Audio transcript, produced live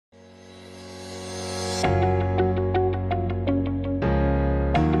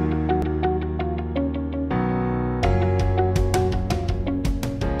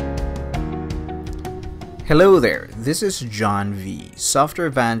Hello there, this is John V, Software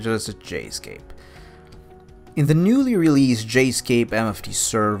Evangelist at JSCAPE. In the newly released JSCAPE MFT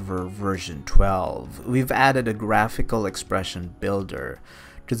Server version 12, we've added a graphical expression builder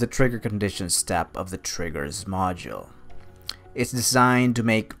to the trigger condition step of the triggers module. It's designed to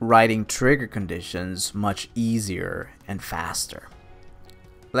make writing trigger conditions much easier and faster.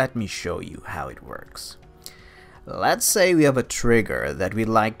 Let me show you how it works. Let's say we have a trigger that we'd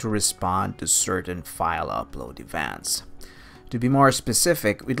like to respond to certain file upload events. To be more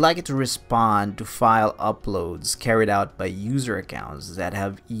specific, we'd like it to respond to file uploads carried out by user accounts that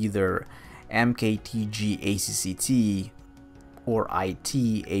have either mktgacct or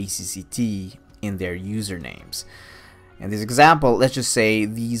itacct in their usernames. In this example, let's just say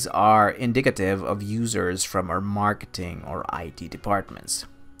these are indicative of users from our marketing or IT departments.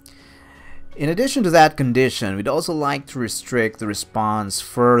 In addition to that condition, we'd also like to restrict the response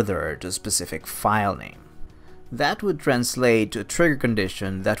further to a specific file name. That would translate to a trigger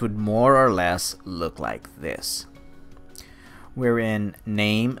condition that would more or less look like this, wherein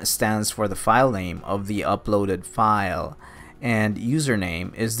name stands for the file name of the uploaded file and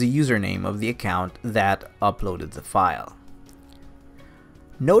username is the username of the account that uploaded the file.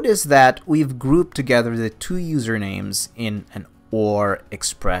 Notice that we've grouped together the two usernames in an OR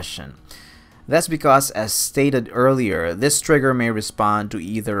expression. That's because, as stated earlier, this trigger may respond to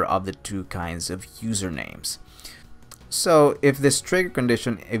either of the two kinds of usernames. So if this trigger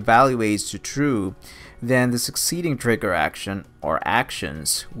condition evaluates to true, then the succeeding trigger action or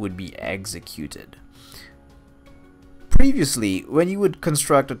actions would be executed. Previously, when you would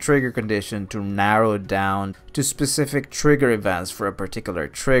construct a trigger condition to narrow it down to specific trigger events for a particular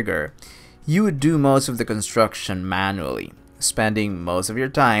trigger, you would do most of the construction manually, spending most of your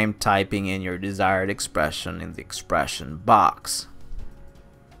time typing in your desired expression in the expression box.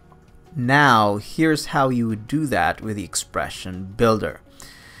 Now, here's how you would do that with the expression builder.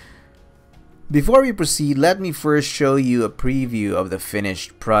 Before we proceed, let me first show you a preview of the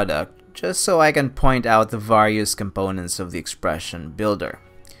finished product, just so I can point out the various components of the expression builder.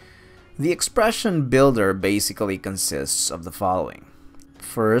 The expression builder basically consists of the following.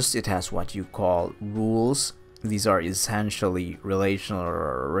 First, it has what you call rules. These are essentially relational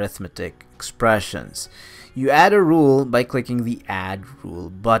or arithmetic expressions. You add a rule by clicking the Add Rule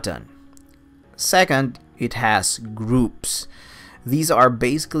button. Second, it has groups. These are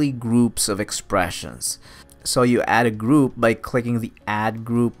basically groups of expressions. So you add a group by clicking the Add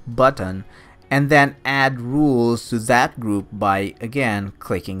Group button and then add rules to that group by again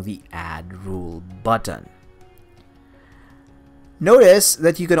clicking the Add Rule button. Notice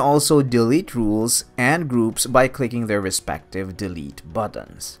that you can also delete rules and groups by clicking their respective delete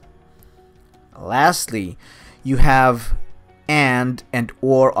buttons. Lastly, you have and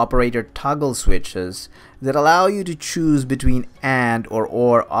or operator toggle switches that allow you to choose between and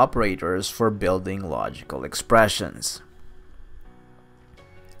or operators for building logical expressions.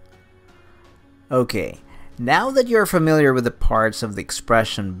 Okay, now that you're familiar with the parts of the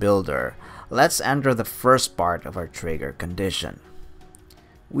expression builder, let's enter the first part of our trigger condition.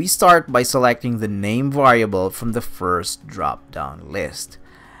 We start by selecting the name variable from the first drop-down list.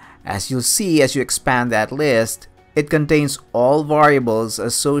 As you'll see as you expand that list, it contains all variables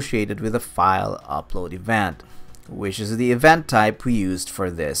associated with the file upload event, which is the event type we used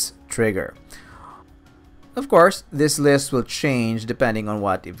for this trigger. Of course, this list will change depending on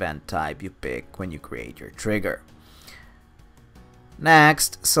what event type you pick when you create your trigger.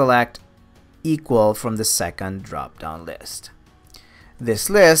 Next, select equal from the second drop-down list. This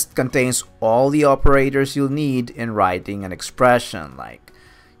list contains all the operators you'll need in writing an expression, like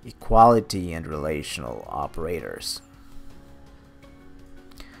equality and relational operators.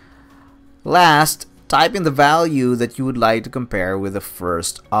 Last, type in the value that you would like to compare with the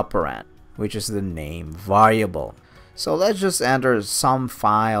first operand, which is the name variable. So let's just enter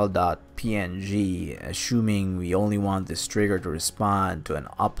somefile.png, assuming we only want this trigger to respond to an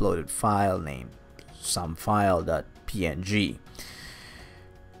uploaded file named somefile.png.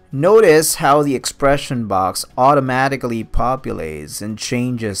 Notice how the expression box automatically populates and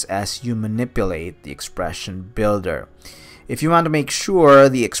changes as you manipulate the expression builder. If you want to make sure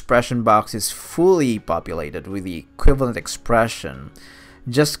the expression box is fully populated with the equivalent expression,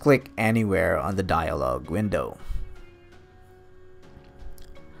 just click anywhere on the dialog window.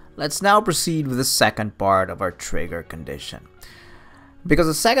 Let's now proceed with the second part of our trigger condition. Because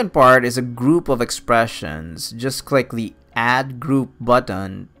the second part is a group of expressions, just click the Add Group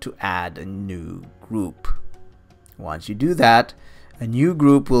button to add a new group. Once you do that, a new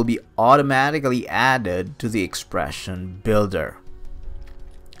group will be automatically added to the expression builder.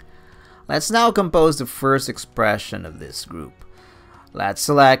 Let's now compose the first expression of this group. Let's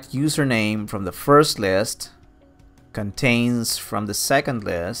select username from the first list, contains from the second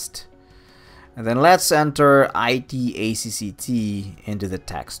list, and then let's enter ITACCT into the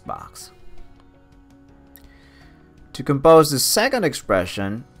text box. To compose the second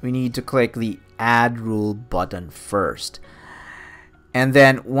expression, we need to click the Add Rule button first. And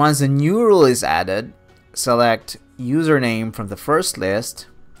then once a new rule is added, select username from the first list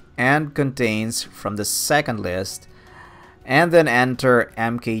and contains from the second list, and then enter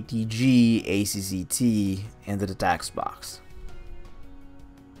MKTG ACCT into the text box.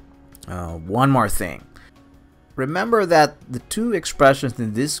 One more thing. Remember that the two expressions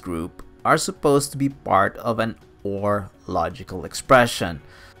in this group are supposed to be part of an OR logical expression.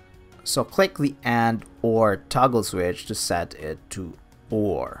 So click the AND OR toggle switch to set it to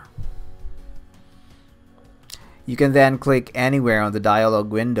OR. You can then click anywhere on the dialog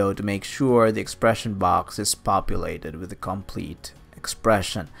window to make sure the expression box is populated with the complete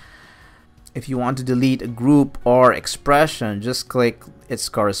expression. If you want to delete a group or expression, just click its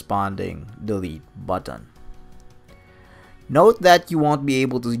corresponding delete button. Note that you won't be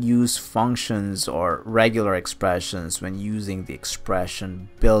able to use functions or regular expressions when using the expression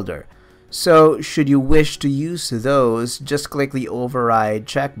builder. So should you wish to use those, just click the override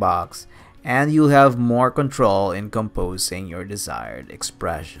checkbox and you'll have more control in composing your desired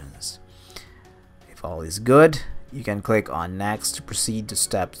expressions. If all is good, you can click on next to proceed to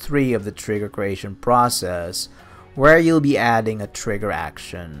step 3 of the trigger creation process, where you'll be adding a trigger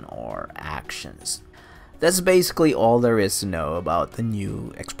action or actions. That's basically all there is to know about the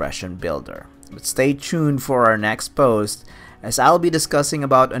new expression builder. But stay tuned for our next post, as I'll be discussing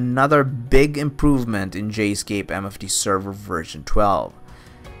about another big improvement in JSCAPE MFT Server version 12,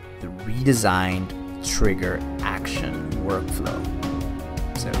 the redesigned trigger action workflow.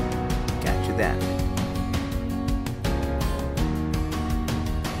 So, catch you then.